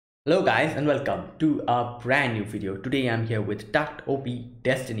Hello guys and welcome to a brand new video. Today I'm here with Takt OP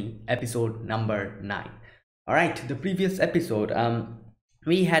Destiny episode number 9. Alright, the previous episode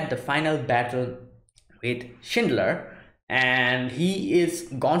we had the final battle with Schindler and he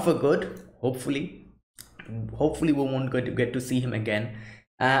is gone for good, hopefully. Hopefully we won't get to see him again.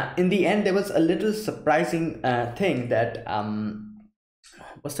 In the end there was a little surprising thing that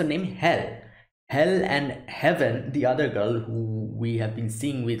what's her name? Hell and Heaven, the other girl who we have been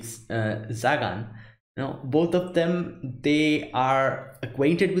seeing with Zagan, both of them, they are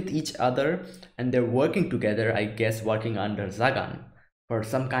acquainted with each other and they're working together, I guess, working under Zagan for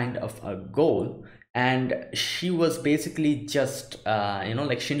some kind of a goal. And she was basically just,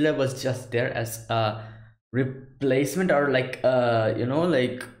 like Schindler was just there as a replacement or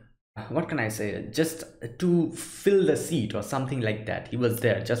what can I say? Just to fill the seat or something like that. He was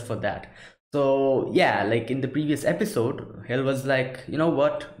there just for that. So yeah, like in the previous episode, Hell was like, you know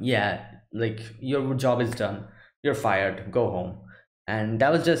what? Yeah, like your job is done. You're fired. Go home. And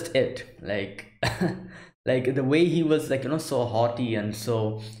that was just it. Like like the way he was like, so haughty and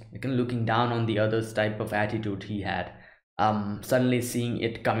so looking down on the others type of attitude he had. Suddenly seeing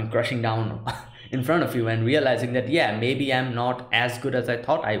it coming crushing down in front of you and realizing that yeah, maybe I'm not as good as I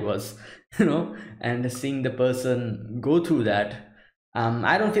thought I was, and seeing the person go through that.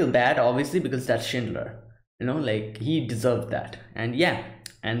 I don't feel bad obviously because that's Schindler, like he deserved that. And yeah,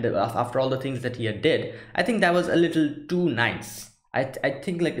 and after all the things that he had did, I think that was a little too nice. I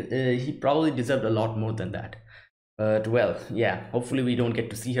think like he probably deserved a lot more than that. But well, yeah, hopefully we don't get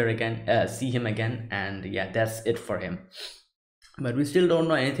to see him again, and yeah, that's it for him. But we still don't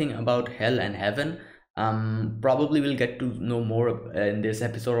know anything about Hell and Heaven. Probably we'll get to know more in this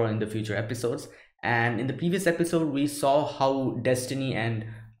episode or in the future episodes. And in the previous episode we saw how Destiny and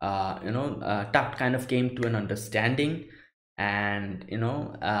Takt kind of came to an understanding. And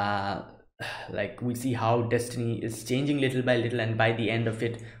like we see how Destiny is changing little by little, and by the end of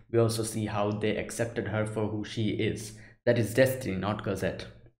it we also see how they accepted her for who she is. That is Destiny, not Cosette.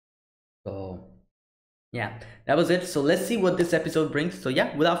 So yeah, that was it. So let's see what this episode brings. So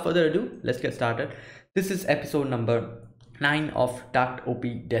yeah, without further ado, let's get started. This is episode number 9 of Takt OP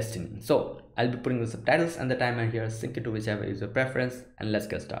Destiny. So I'll be putting the subtitles and the timer here. Sync it to whichever is your preference, and let's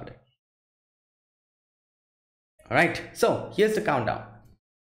get started. All right, so here's the countdown.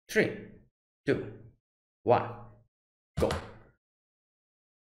 3, 2, 1, go.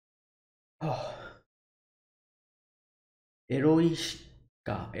 Oh.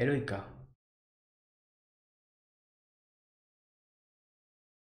 Heroica.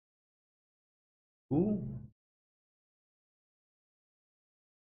 Ooh.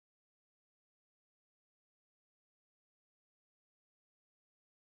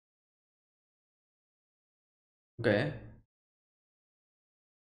 Okay.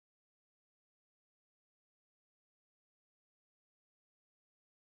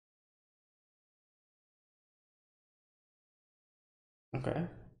 Okay.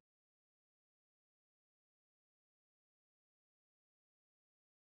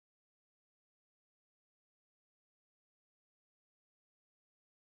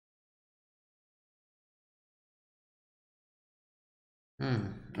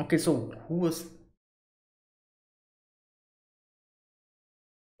 Okay, so who was...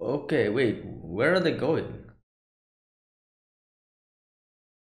 Okay, wait, where are they going?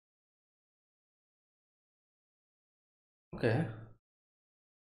 Okay.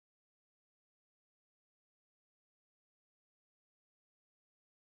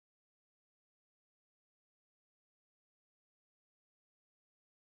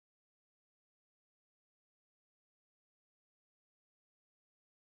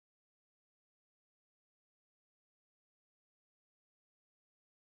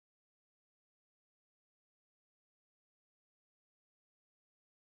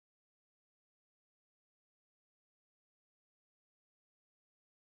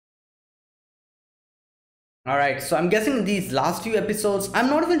 All right, so I'm guessing these last few episodes, I'm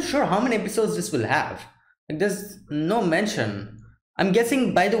not even sure how many episodes this will have. Like, there's no mention. I'm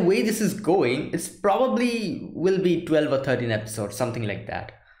guessing by the way this is going, it's probably will be 12 or 13 episodes, something like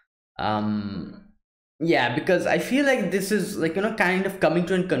that. Um, yeah, because I feel like this is like, kind of coming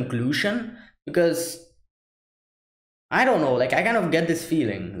to a conclusion because I don't know, like I kind of get this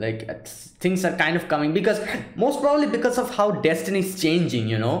feeling like things are kind of coming because most probably because of how Destiny's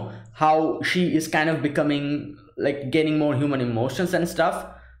changing, how she is kind of becoming like gaining more human emotions and stuff.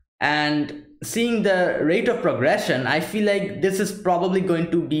 And seeing the rate of progression, I feel like this is probably going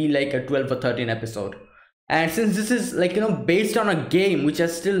to be like a 12 or 13 episode. And since this is like, based on a game which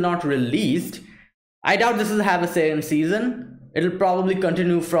is still not released, I doubt this will have a second season. It'll probably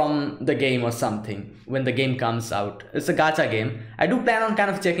continue from the game or something when the game comes out. It's a gacha game. I do plan on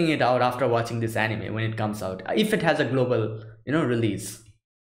kind of checking it out after watching this anime when it comes out, if it has a global, release.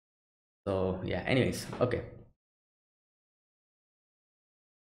 So yeah. Anyways, okay.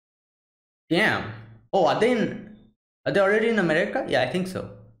 Damn. Oh, are they in? Are they already in America? Yeah, I think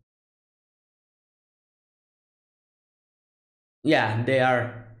so. Yeah, they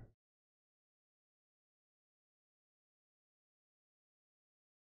are.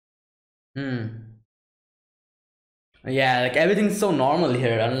 Hmm. Yeah, like everything's so normal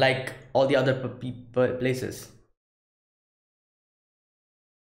here, unlike all the other places.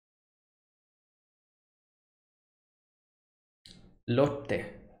 Lotte.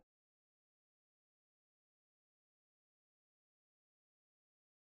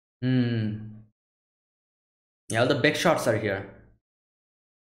 Hmm. Yeah, all the big shots are here.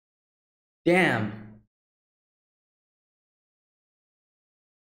 Damn.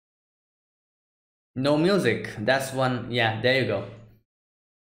 No music. That's one. Yeah, there you go.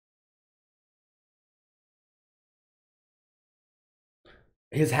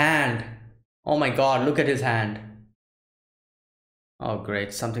 His hand. Oh my god, look at his hand. Oh,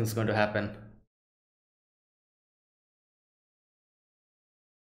 great. Something's going to happen.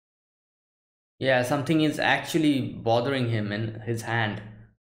 Yeah, something is actually bothering him in his hand.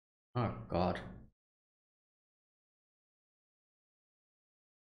 Oh god.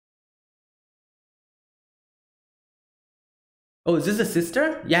 Oh, is this a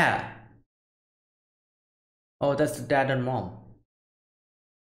sister? Yeah. Oh, that's the dad and mom.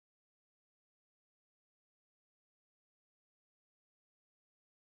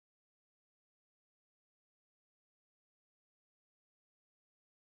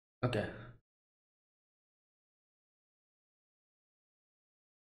 Okay.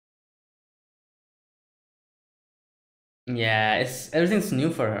 Yeah, it's everything's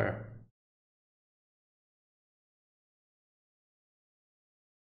new for her.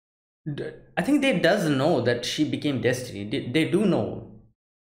 I think they does know that she became Destiny. They do know.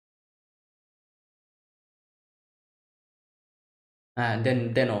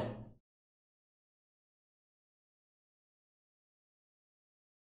 Then they know.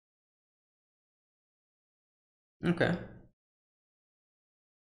 Okay.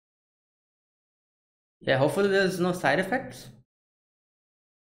 Yeah, hopefully there's no side effects.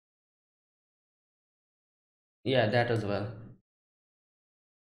 Yeah, that as well.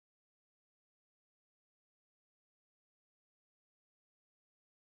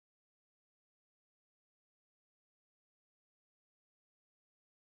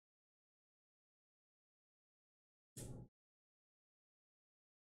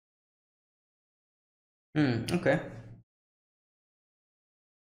 Hmm, okay.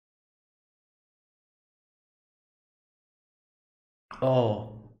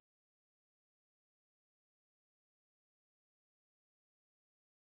 Oh.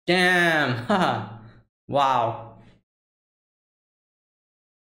 Damn. Haha. Wow.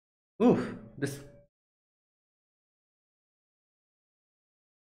 Oof. This.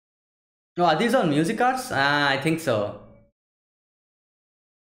 Oh, are these all music cards? Ah, I think so.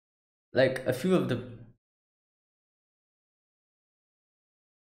 Like a few of the.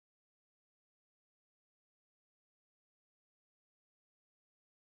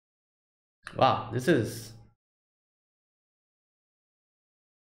 Wow, this is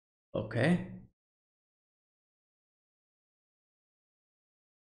okay.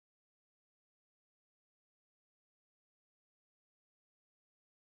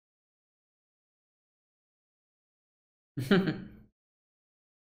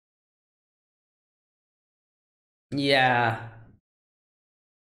 Yeah.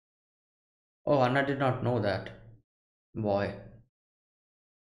 Oh, and I did not know that. Boy.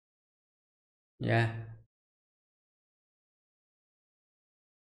 Yeah.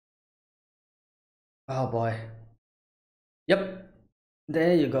 Oh boy. Yep.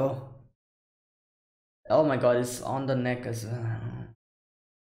 There you go. Oh my god, it's on the neck as well.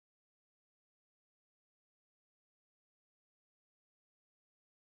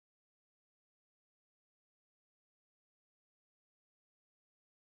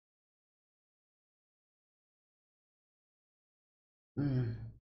 Mm.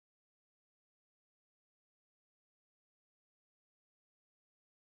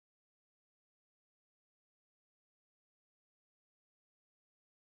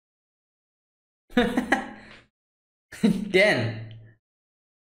 Then.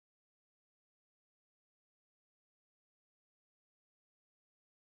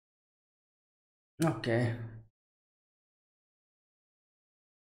 Okay.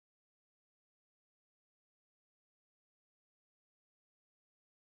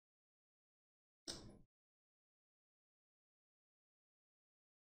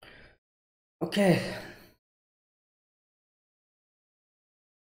 Okay.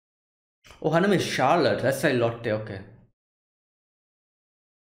 Oh, her name is Charlotte. Let's say Lotte. Okay.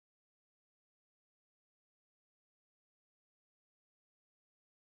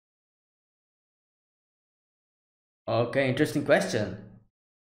 Okay, interesting question.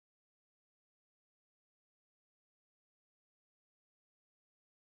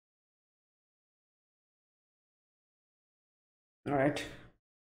 All right.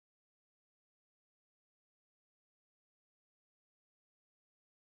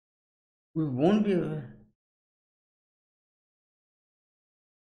 We won't be.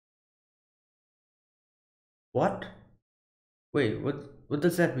 What? Wait, what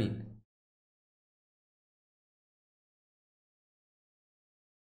does that mean?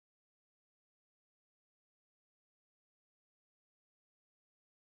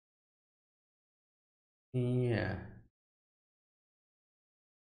 Yeah.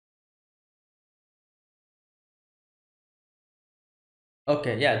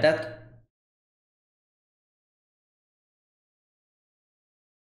 Okay, yeah, that.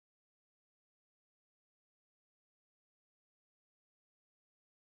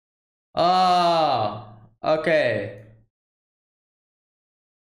 Oh, okay.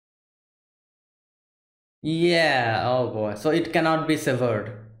 Yeah, oh boy. So it cannot be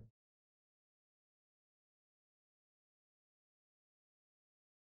severed.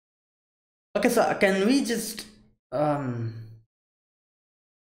 Okay, so can we just um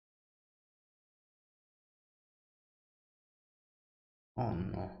oh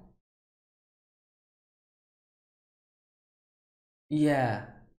no. Yeah.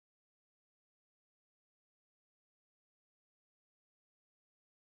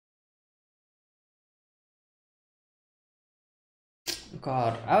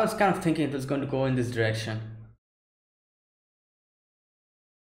 God, I was kind of thinking it was going to go in this direction.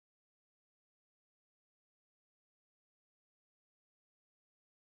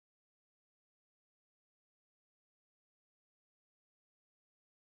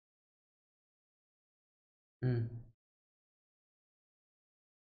 Hmm.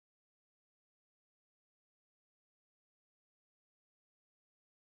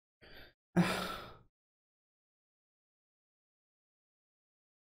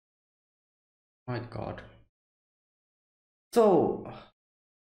 My God. So,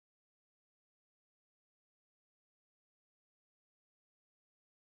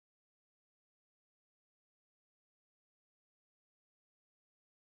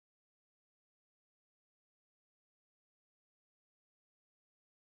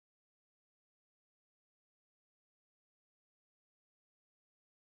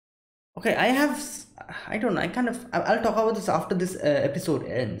 okay, I don't know. I'll talk about this after this episode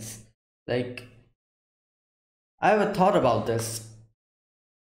ends. Like, I have a thought about this.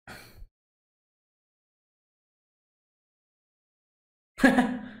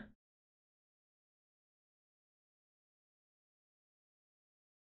 uh,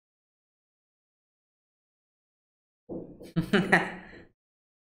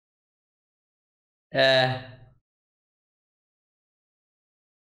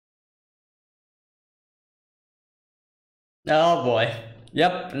 oh boy.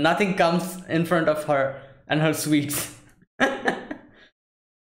 Yep, nothing comes in front of her and her sweets. uh,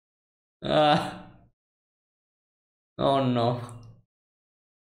 oh no.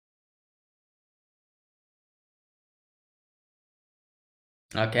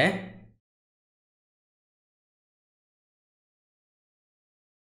 Okay.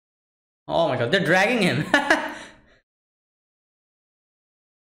 Oh my God, they're dragging him.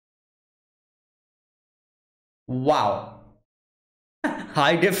 Wow.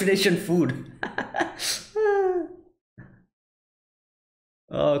 High definition food.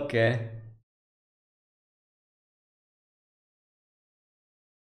 Okay.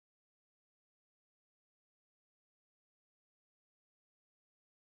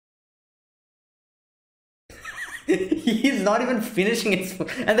 He's not even finishing his food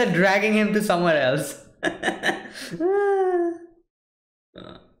and they're dragging him to somewhere else.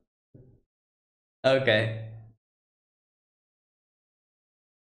 Okay.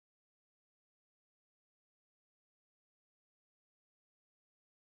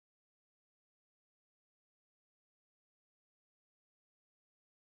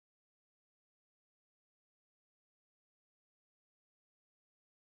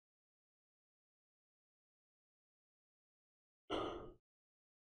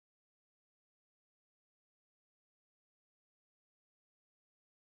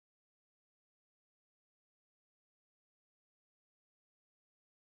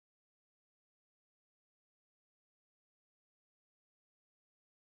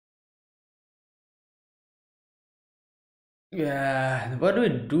 Yeah, what do we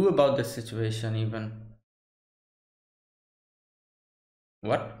do about this situation even?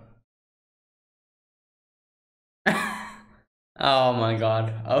 What? Oh my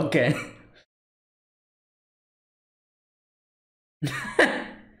god. Okay.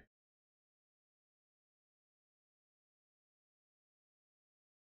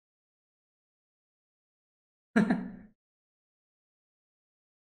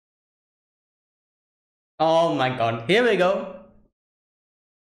 Oh my god. Here we go.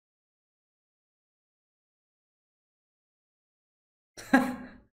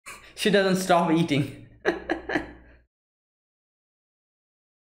 She doesn't stop eating.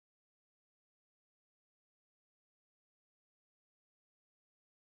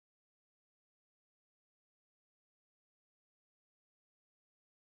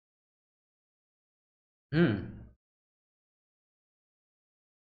 Hmm.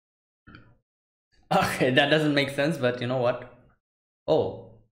 Okay, that doesn't make sense, but you know what?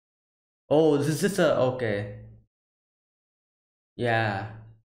 Oh. Oh, this is a okay. Yeah.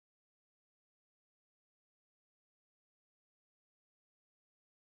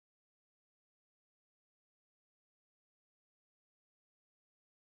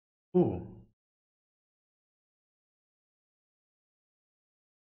 Ooh.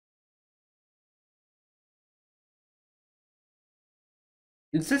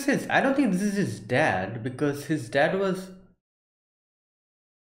 Is this his? I don't think this is his dad because his dad was.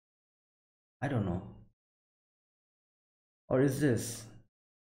 I don't know. Or is this?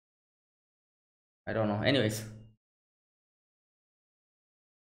 I don't know. Anyways.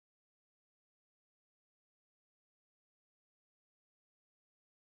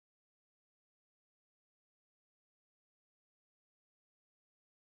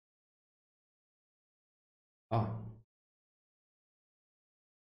 Oh.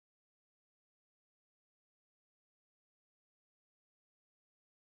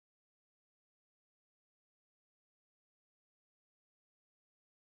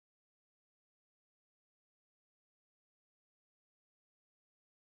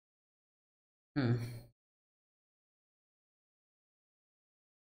 Hmm.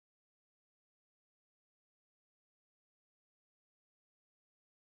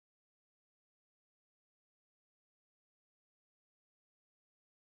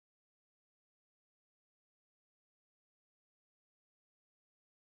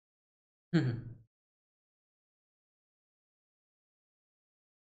 Hmm.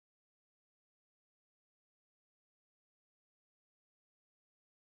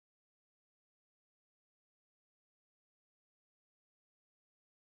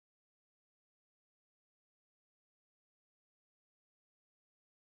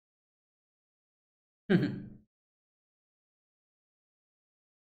 Hmm.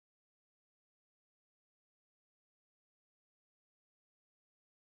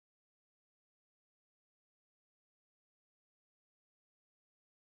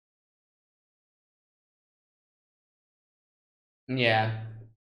 Yeah.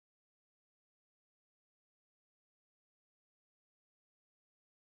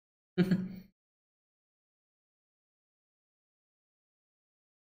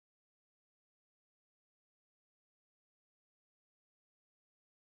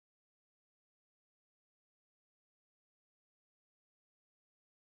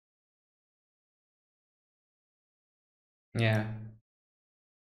 Yeah.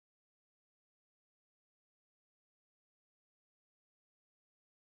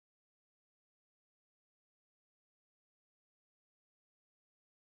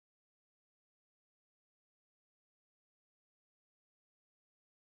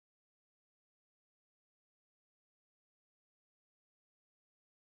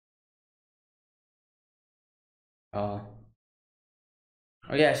 Oh.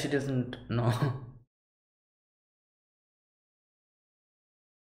 Oh yeah, she doesn't know.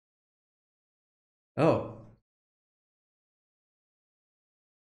 Oh.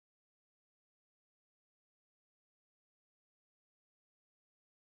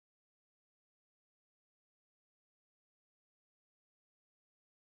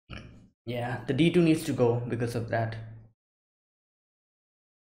 Yeah, the D2 needs to go because of that.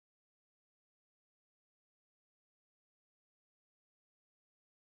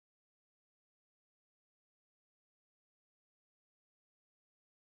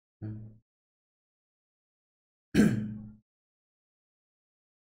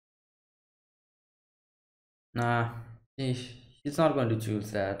 Nah, she's not going to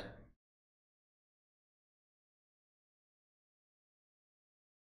choose that.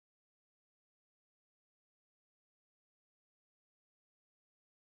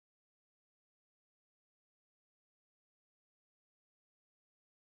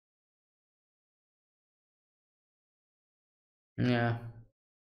 Yeah.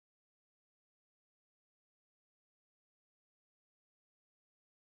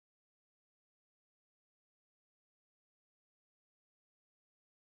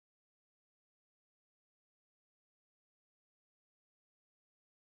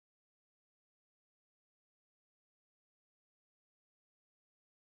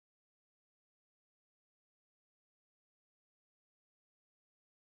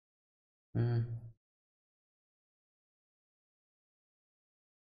 Mm.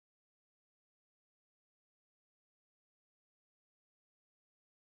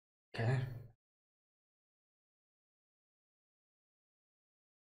 Okay.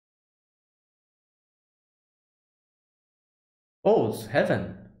 Oh, it's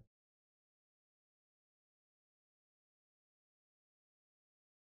heaven.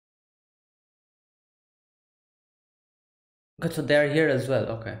 Okay, so they're here as well.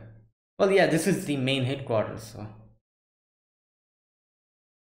 Okay. Well, yeah, this is the main headquarters. So.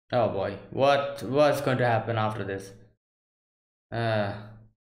 Oh boy, what's going to happen after this? Uh.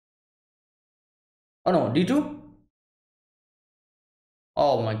 Oh no, D2.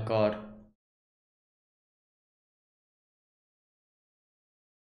 Oh my god.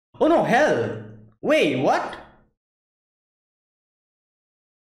 Oh no, hell. Wait, what?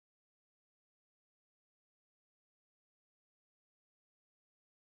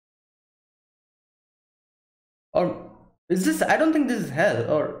 Or is this? I don't think this is hell.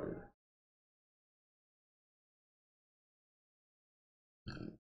 Or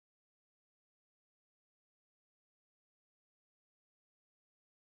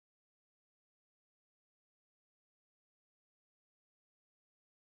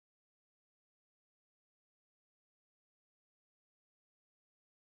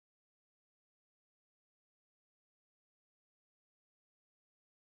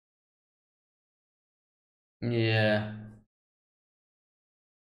yeah,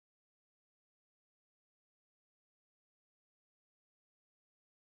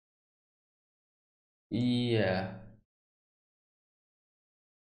 yeah.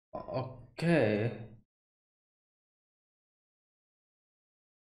 Okay.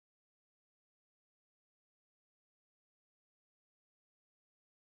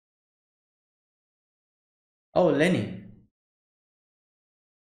 Oh, Lenny.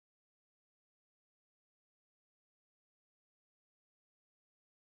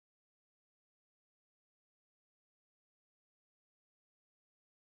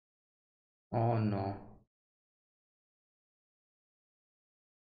 Oh no.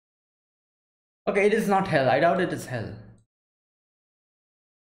 Okay, it is not hell. I doubt it is hell.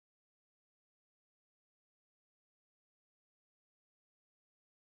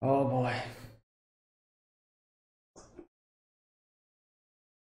 Oh boy.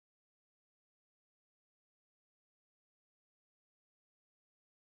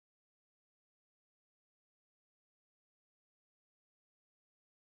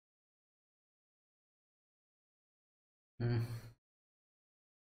 Mm.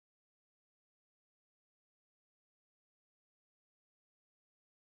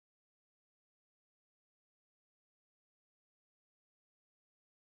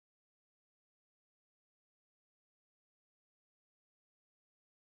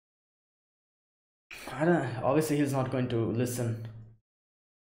 Obviously, he's not going to listen.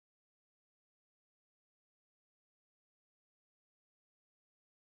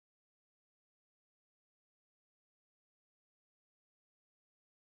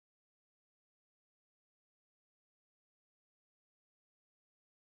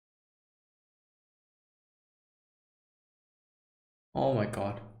 Oh my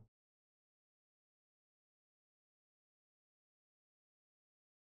god.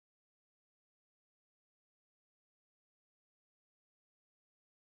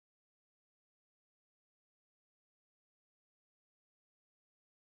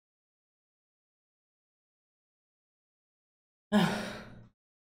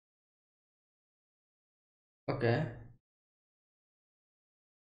 Okay.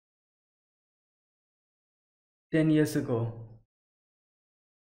 10 years ago.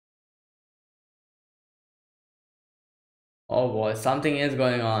 Oh boy, something is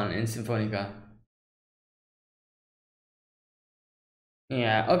going on in Symphonica.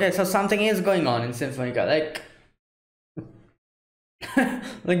 Yeah, okay, so something is going on in Symphonica.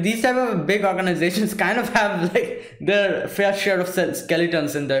 Like these type of big organizations kind of have like their fair share of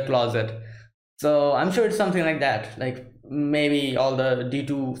skeletons in their closet. So I'm sure it's something like that. Like maybe all the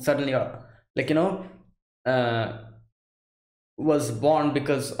D2 suddenly are like uh was born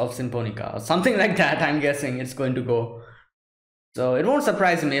because of Symphonica or something like that. I'm guessing it's going to go. So it won't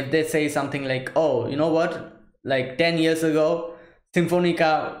surprise me if they say something like, oh, you know what? Like 10 years ago,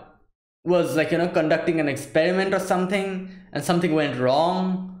 Symphonica was like, conducting an experiment or something, and something went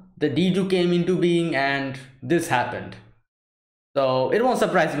wrong. The Diju came into being, and this happened. So it won't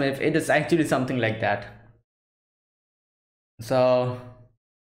surprise me if it is actually something like that. So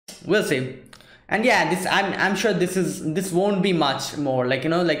we'll see. And yeah, I'm sure this won't be much more, like,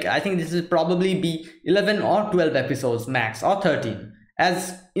 like, I think this will probably be 11 or 12 episodes max, or 13,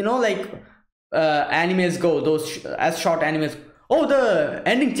 as like, animes go, those as short animes. Oh, the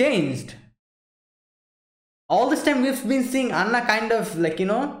ending changed. All this time we've been seeing Anna kind of like,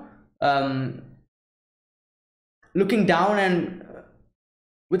 um looking down and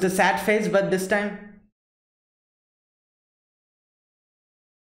with a sad face, but this time,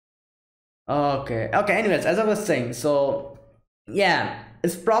 okay, anyways, as I was saying, so yeah,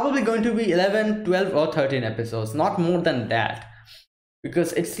 it's probably going to be 11, 12, or 13 episodes, not more than that,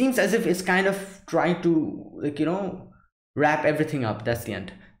 because it seems as if it's kind of trying to, like, wrap everything up, that's the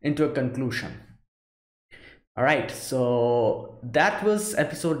end, into a conclusion. All right, so that was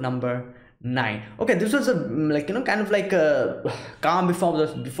episode number 9. Okay, this was a, like, kind of like a calm before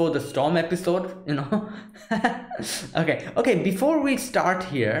the storm episode, okay, before we start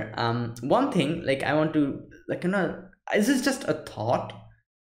here, one thing, like, I want to, like, this is just a thought.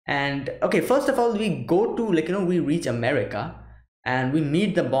 And okay, first of all, we go to, like, we reach America, and we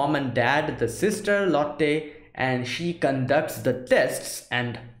meet the mom and dad, the sister Lotte, and she conducts the tests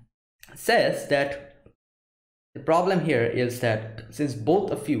and says that the problem here is that since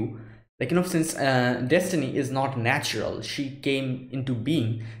both of you, like, since Destiny is not natural, she came into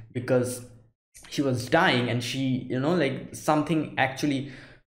being because she was dying, and she, like, something actually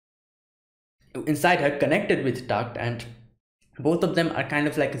inside her connected with Takt, and both of them are kind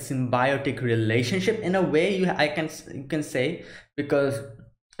of like a symbiotic relationship in a way, you can say, because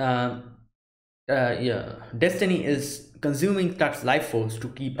yeah, Destiny is consuming Takt's life force to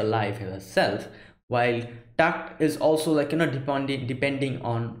keep alive herself, while Takt is also, like, depending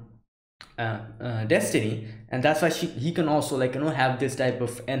on Destiny, and that's why he can also, like, have this type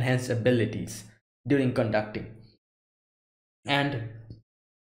of enhanced abilities during conducting. And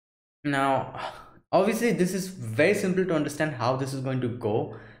now, obviously, this is very simple to understand how this is going to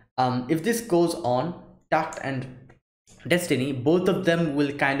go. If this goes on, Takt and Destiny, both of them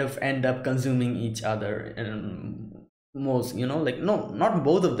will kind of end up consuming each other, and most, like, no, not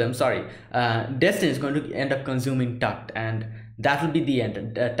both of them, sorry, Destiny is going to end up consuming Takt, and that will be the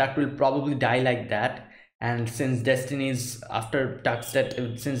end. Takt will probably die like that, and since Destiny's after Takt's death,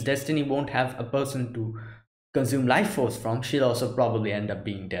 since Destiny won't have a person to consume life force from, she'll also probably end up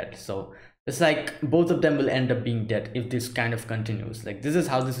being dead. So it's like both of them will end up being dead if this kind of continues. Like, this is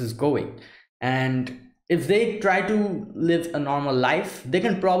how this is going. And if they try to live a normal life, they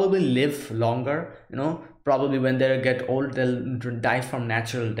can probably live longer, probably when they get old, they'll die from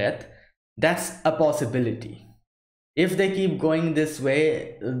natural death. That's a possibility. If they keep going this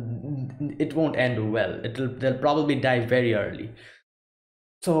way, it won't end well. They'll probably die very early.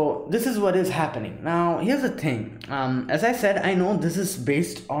 So this is what is happening. Now, here's the thing. As I said, I know this is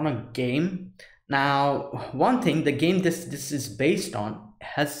based on a game. Now, one thing, the game this is based on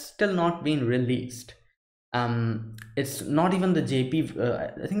has still not been released. It's not even the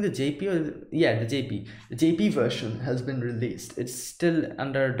JP. I think the JP, or yeah, the JP version has been released. It's still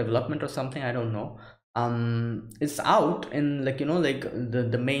under development or something, I don't know. It's out in, like, like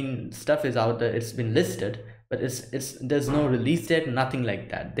the main stuff is out there, it's been listed, but it's there's no release date, nothing like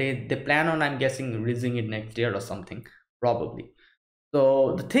that. They plan on, I'm guessing, releasing it next year or something, probably.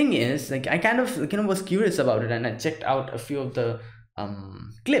 So the thing is, like, I kind of, like, was curious about it, and I checked out a few of the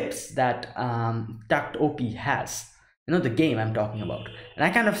clips that Takt OP has, the game I'm talking about, and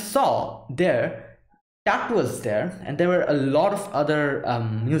I kind of saw there Takt was there, and there were a lot of other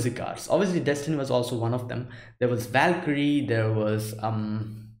music arts. Obviously, Destiny was also one of them. There was Valkyrie, there was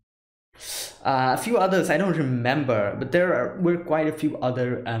a few others, I don't remember, but were quite a few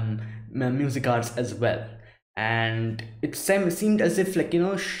other music arts as well. And it seemed as if, like,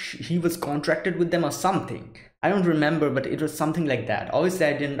 he was contracted with them or something. I don't remember, but it was something like that. Obviously,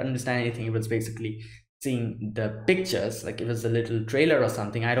 I didn't understand anything. It was basically seeing the pictures, like it was a little trailer or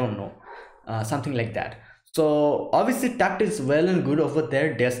something, I don't know. Something like that. So obviously Takt is well and good over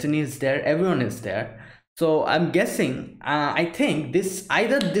there, Destiny is there, everyone is there. So I'm guessing, I think this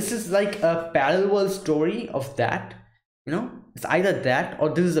is like a parallel world story of that, it's either that or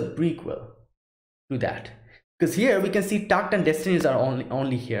this is a prequel to that, because here we can see Takt and Destinies are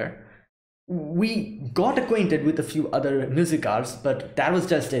only here. We got acquainted with a few other music arts, but that was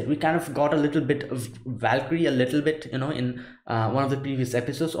just it. We kind of got a little bit of Valkyrie, a little bit, in one of the previous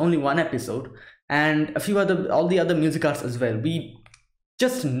episodes, only one episode, and a few all the other music arts as well. We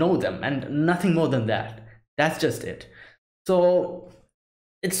just know them and nothing more than that. That's just it. So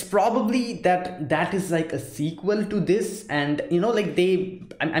it's probably that is like a sequel to this, and like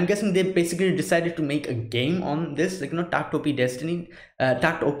I'm guessing they basically decided to make a game on this, like Takt OP Destiny,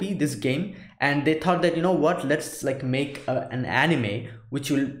 Takt OP, this game, and they thought that what, let's like make an anime which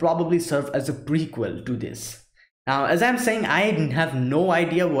will probably serve as a prequel to this. Now, as I'm saying, I have no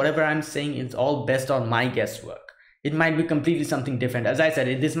idea. Whatever I'm saying is all based on my guesswork. It might be completely something different. As I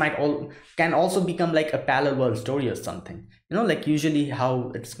said, this might all can also become like a parallel world story or something. Like usually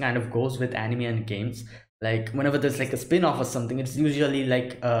how it's kind of goes with anime and games. Like whenever there's like a spin-off or something, it's usually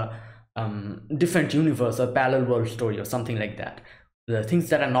like a different universe or parallel world story or something like that. The things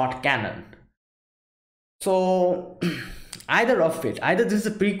that are not canon. So either of it, either this is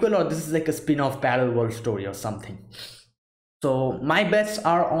a prequel or this is like a spin-off parallel world story or something. So my bets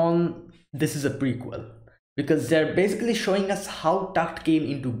are on this is a prequel, because they're basically showing us how Takt came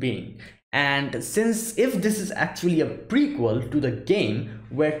into being. And since if this is actually a prequel to the game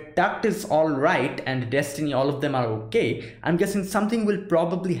where Takt is all right and Destiny, all of them are okay, I'm guessing something will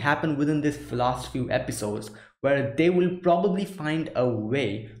probably happen within this last few episodes where they will probably find a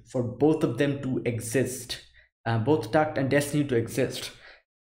way for both of them to exist, both Takt and Destiny to exist.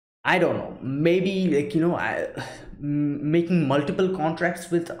 I don't know, maybe like making multiple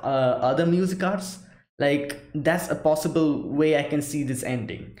contracts with other music arts, like that's a possible way I can see this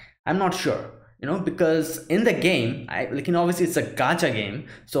ending. I'm not sure, because in the game, I like obviously it's a gacha game.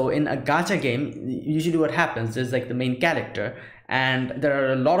 So in a gacha game, usually what happens is like the main character, and there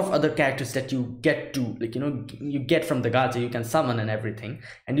are a lot of other characters that you get to like you get from the gacha, you can summon and everything.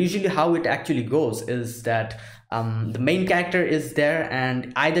 And usually how it actually goes is that the main character is there,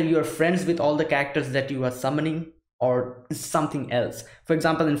 and either you're friends with all the characters that you are summoning or something else. For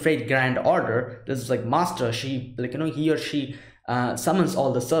example, in Fate Grand Order, there's like Master, she like he or she summons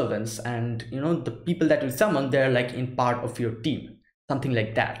all the servants, and the people that you summon, they're like in part of your team, something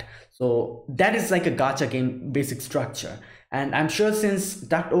like that. So that is like a gacha game basic structure. And I'm sure since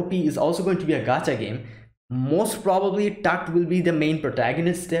Takt OP is also going to be a gacha game, most probably Takt will be the main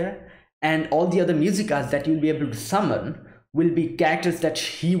protagonist there, and all the other music arts that you'll be able to summon will be characters that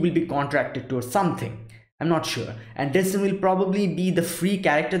he will be contracted to or something. I'm not sure. And this will probably be the free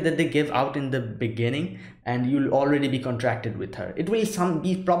character that they give out in the beginning, and you'll already be contracted with her. It will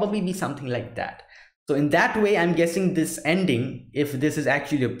probably be something like that. So in that way, I'm guessing this ending, if this is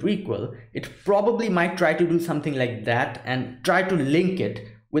actually a prequel, it probably might try to do something like that and try to link it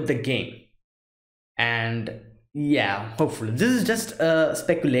with the game. And yeah, hopefully this is just a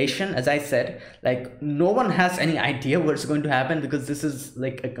speculation. As I said, like no one has any idea what's going to happen, because this is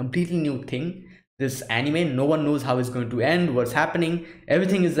like a completely new thing, this anime. No one knows how it's going to end, what's happening.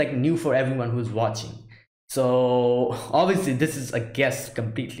 Everything is like new for everyone who's watching. So obviously this is a guess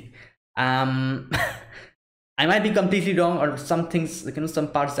completely. I might be completely wrong, or some things like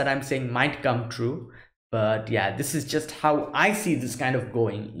some parts that I'm saying might come true, but yeah, this is just how I see this kind of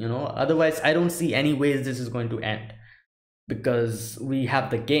going. Otherwise I don't see any ways this is going to end, because we have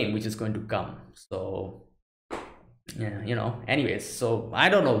the game which is going to come. So yeah, anyways, so I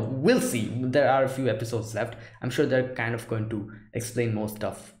don't know, we'll see. There are a few episodes left. I'm sure they're kind of going to explain more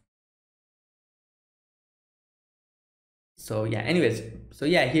stuff. So yeah, anyways, so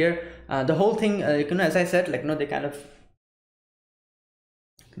yeah, here the whole thing, as I said, like they kind of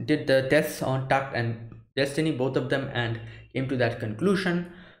did the tests on Takt and Destiny, both of them, and came to that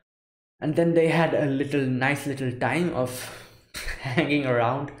conclusion. And then they had a nice little time of hanging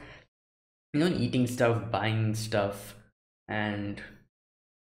around, eating stuff, buying stuff, and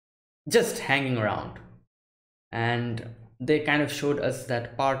just hanging around. And they kind of showed us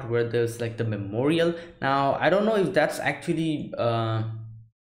that part where there's like the memorial. Now I don't know if that's actually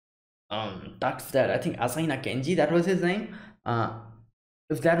Takt's dad. I think Asahina Kenji, that was his name.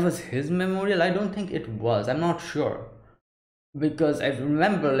 If that was his memorial, I don't think it was. I'm not sure, because I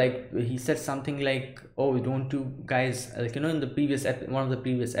remember like he said something like, "Oh, don't you guys like in the previous one of the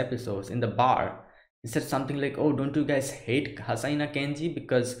previous episodes in the bar." He said something like, "Oh, don't you guys hate Hasaina Kenji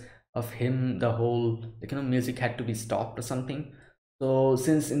because of him? The whole like music had to be stopped or something." So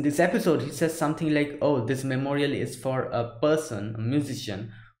since in this episode he says something like, "Oh, this memorial is for a person, a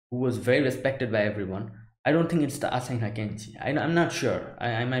musician who was very respected by everyone." I don't think it's the Asahina Kenji. I'm not sure.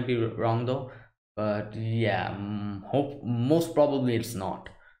 I might be wrong though. But yeah, most probably it's not.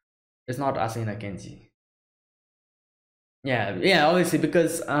 It's not Asahina Kenji. Yeah, obviously,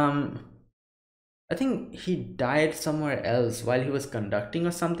 because I think he died somewhere else while he was conducting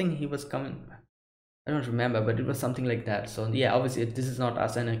or something. He was coming. I don't remember, but it was something like that. So yeah, obviously this is not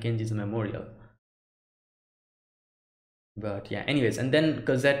Asahina Kenji's memorial. But yeah, anyways, and then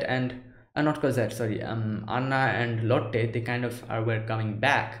Cosette and not Cosette, sorry, Anna and Lotte, they kind of were coming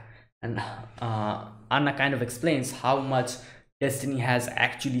back, and Anna kind of explains how much Destiny has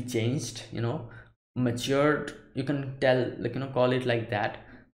actually changed, matured. You can tell, like, call it like that,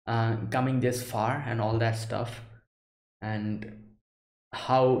 coming this far and all that stuff, and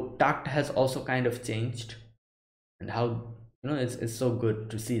how Takt has also kind of changed, and how it's so good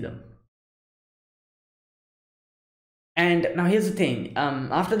to see them. And now here's the thing.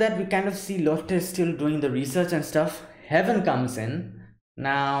 After that, we kind of see Lotte still doing the research and stuff. Heaven comes in.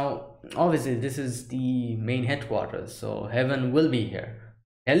 Now, obviously, this is the main headquarters, so Heaven will be here.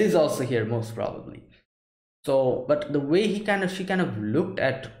 Hell is also here, most probably. So, but the way she kind of looked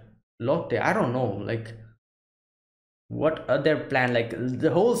at Lotte, I don't know, like, what are their plan? Like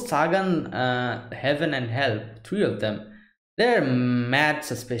the whole Sagan, Heaven and Hell, three of them, they're mad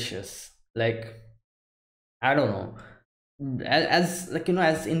suspicious. Like, I don't know. As like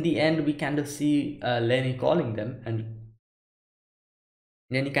as in the end we kind of see Lenny calling them, and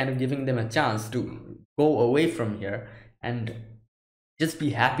Lenny kind of giving them a chance to go away from here and just be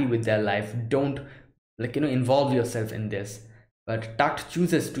happy with their life. Don't, like, involve yourself in this. But Takt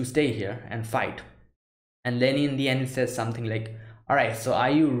chooses to stay here and fight, and Lenny in the end says something like, all right, so are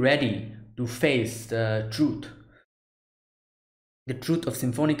you ready to face the truth of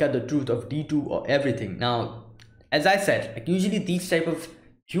Symphonica, the truth of D2, or everything? Now, as I said, like, usually these type of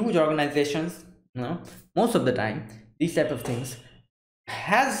huge organizations, most of the time, these type of things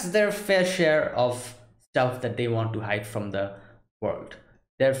has their fair share of stuff that they want to hide from the world,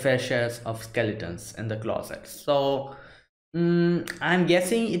 their fair shares of skeletons in the closet. So I'm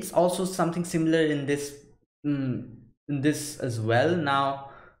guessing it's also something similar in this as well. Now,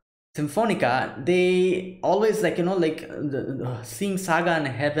 Symphonica, they always, like, seeing Saga and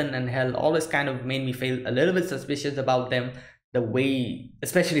Heaven and Hell always kind of made me feel a little bit suspicious about them. The way,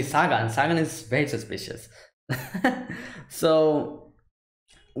 especially Sagan is very suspicious. So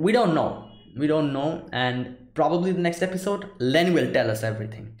we don't know, and probably the next episode Len will tell us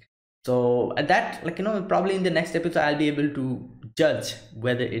everything. So at that, like, probably in the next episode I'll be able to judge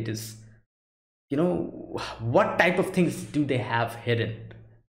whether it is, what type of things do they have hidden,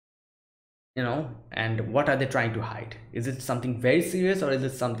 and what are they trying to hide. Is it something very serious, or is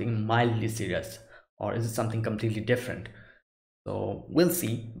it something mildly serious, or is it something completely different? So we'll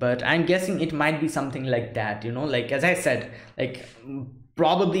see, but I'm guessing it might be something like that, like, as I said, like,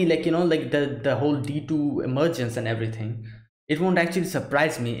 probably, like, like the whole D2 emergence and everything. It won't actually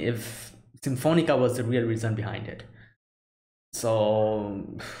surprise me if Symphonica was the real reason behind it.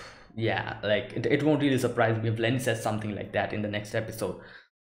 So yeah, like, it won't really surprise me if Lenny says something like that in the next episode.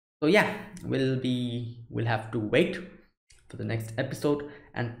 So yeah, we'll have to wait for the next episode.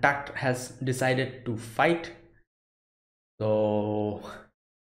 And Takt has decided to fight. So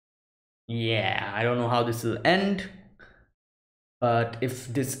yeah, I don't know how this will end, but if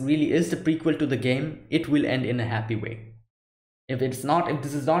this really is the prequel to the game, it will end in a happy way. If this is not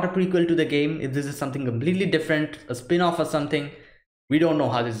a prequel to the game, if this is something completely different, a spin-off or something, we don't know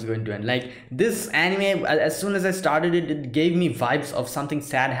how this is going to end. Like, this anime, as soon as I started it, it gave me vibes of something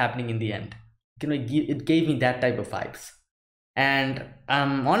sad happening in the end. It gave me that type of vibes. And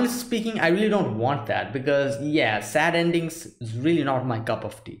honestly speaking, I really don't want that, because yeah, sad endings is really not my cup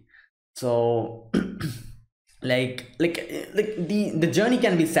of tea. So like the journey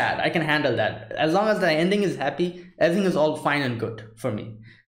can be sad, I can handle that. As long as the ending is happy, everything is all fine and good for me.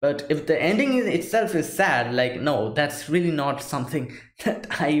 But if the ending itself is sad, like, no, that's really not something that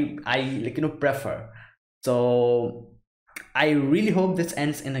I like, prefer. So I really hope this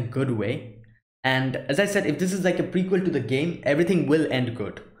ends in a good way. And as I said, if this is like a prequel to the game, everything will end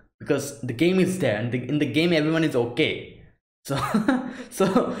good, because the game is there, and in the game everyone is okay. So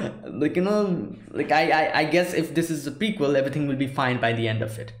so, like, like, I guess if this is a prequel, everything will be fine by the end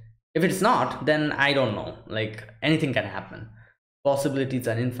of it. If it's not, then I don't know, like, anything can happen. Possibilities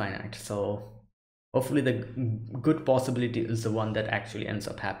are infinite, so hopefully the good possibility is the one that actually ends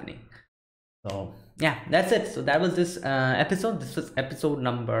up happening. So yeah, that's it. So that was this episode. This was episode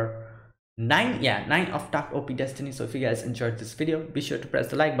number 9. Yeah, 9 of Takt OP Destiny. So if you guys enjoyed this video, be sure to press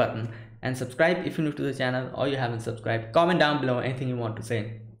the like button and subscribe if you're new to the channel or you haven't subscribed. Comment down below anything you want to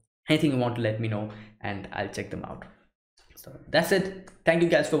say, anything you want to let me know, and I'll check them out. So that's it. Thank you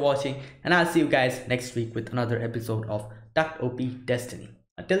guys for watching, and I'll see you guys next week with another episode of Takt OP Destiny.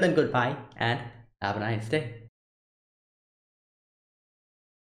 Until then, goodbye and have a nice day.